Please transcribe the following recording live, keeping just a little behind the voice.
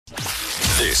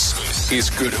This is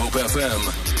Good Hope FM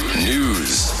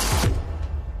News.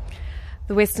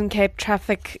 The Western Cape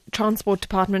Transport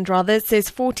Department says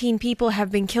 14 people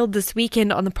have been killed this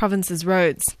weekend on the province's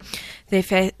roads. The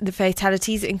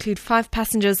fatalities include 5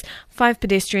 passengers, 5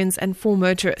 pedestrians and 4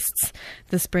 motorists.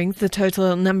 This brings the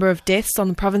total number of deaths on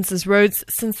the province's roads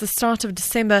since the start of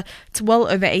December to well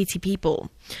over 80 people.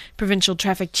 Provincial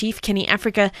Traffic Chief Kenny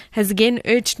Africa has again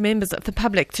urged members of the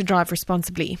public to drive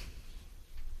responsibly.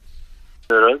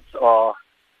 The roads are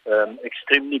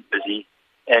extremely busy,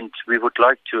 and we would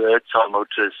like to urge our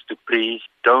motorists to please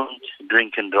don't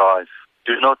drink and drive.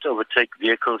 Do not overtake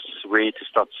vehicles where it is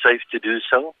not safe to do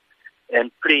so.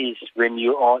 And please, when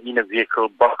you are in a vehicle,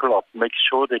 buckle up. Make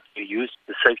sure that you use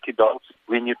the safety belts.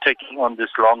 When you're taking on these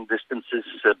long distances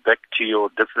back to your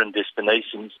different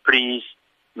destinations, please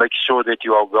make sure that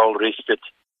you are well rested.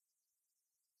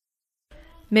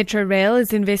 Metro Rail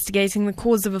is investigating the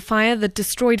cause of a fire that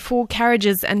destroyed 4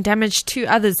 carriages and damaged 2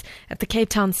 others at the Cape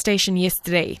Town station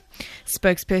yesterday.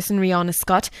 Spokesperson Rihanna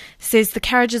Scott says the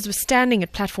carriages were standing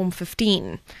at platform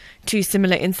 15. 2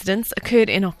 similar incidents occurred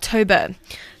in October.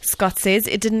 Scott says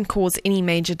it didn't cause any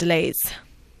major delays.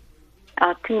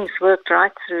 Our teams worked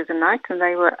right through the night and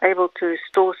they were able to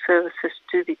restore services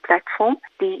to the platform.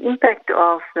 The impact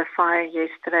of the fire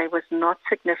yesterday was not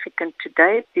significant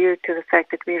today due to the fact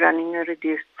that we're running a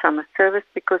reduced summer service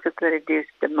because of the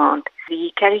reduced demand.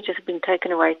 The carriages have been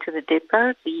taken away to the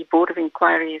depot. The Board of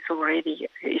Inquiry is already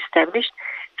established.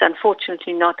 It's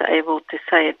unfortunately not able to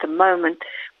say at the moment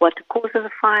what the cause of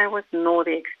the fire was, nor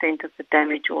the extent of the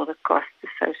damage or the costs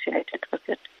associated with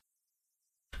it.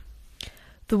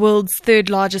 The world's 3rd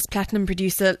largest platinum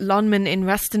producer, Lonmin in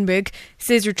Rustenburg,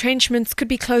 says retrenchments could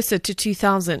be closer to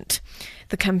 2,000.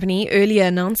 The company earlier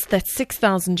announced that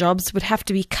 6,000 jobs would have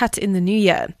to be cut in the new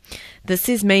year. This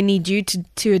is mainly due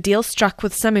to a deal struck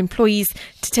with some employees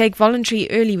to take voluntary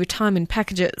early retirement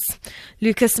packages.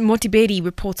 Lucas Motibedi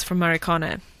reports from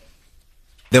Marikana.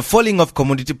 The falling of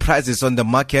commodity prices on the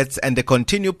markets and the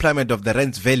continued plummet of the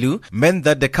rand's value meant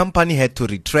that the company had to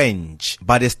retrench.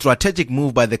 But a strategic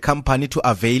move by the company to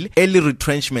avail early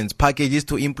retrenchment packages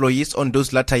to employees on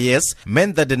those latter years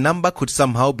meant that the number could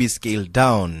somehow be scaled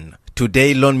down.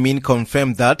 Today, Lonmin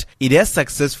confirmed that it has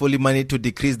successfully managed to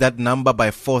decrease that number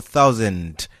by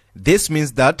 4,000. This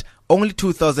means that only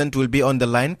 2,000 will be on the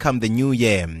line come the new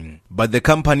year. But the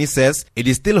company says it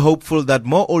is still hopeful that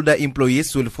more older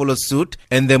employees will follow suit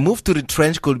and the move to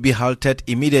retrench could be halted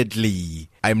immediately.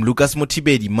 I'm Lucas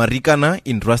Motibedi, Marikana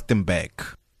in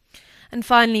Rustenburg. And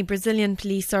finally, Brazilian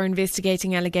police are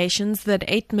investigating allegations that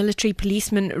 8 military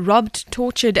policemen robbed,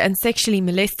 tortured and sexually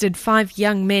molested 5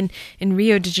 young men in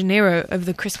Rio de Janeiro over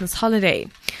the Christmas holiday.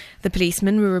 The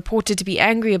policemen were reported to be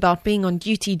angry about being on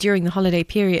duty during the holiday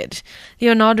period.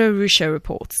 Leonardo Ruscio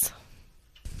reports.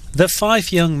 The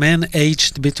 5 young men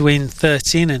aged between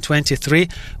 13 and 23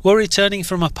 were returning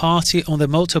from a party on their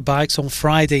motorbikes on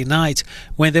Friday night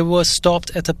when they were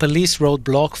stopped at a police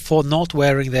roadblock for not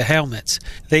wearing their helmets.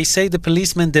 They say the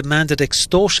policemen demanded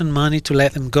extortion money to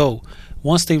let them go.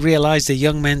 Once they realized the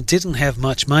young men didn't have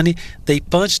much money, they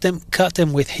punched them, cut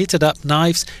them with heated-up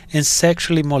knives and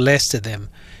sexually molested them.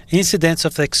 Incidents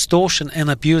of extortion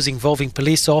and abuse involving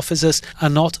police officers are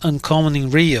not uncommon in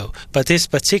Rio, but this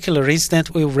particular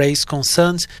incident will raise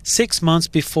concerns 6 months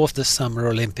before the Summer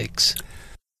Olympics.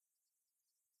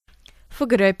 For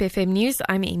Good Hope FM News,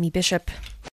 I'm Amy Bishop.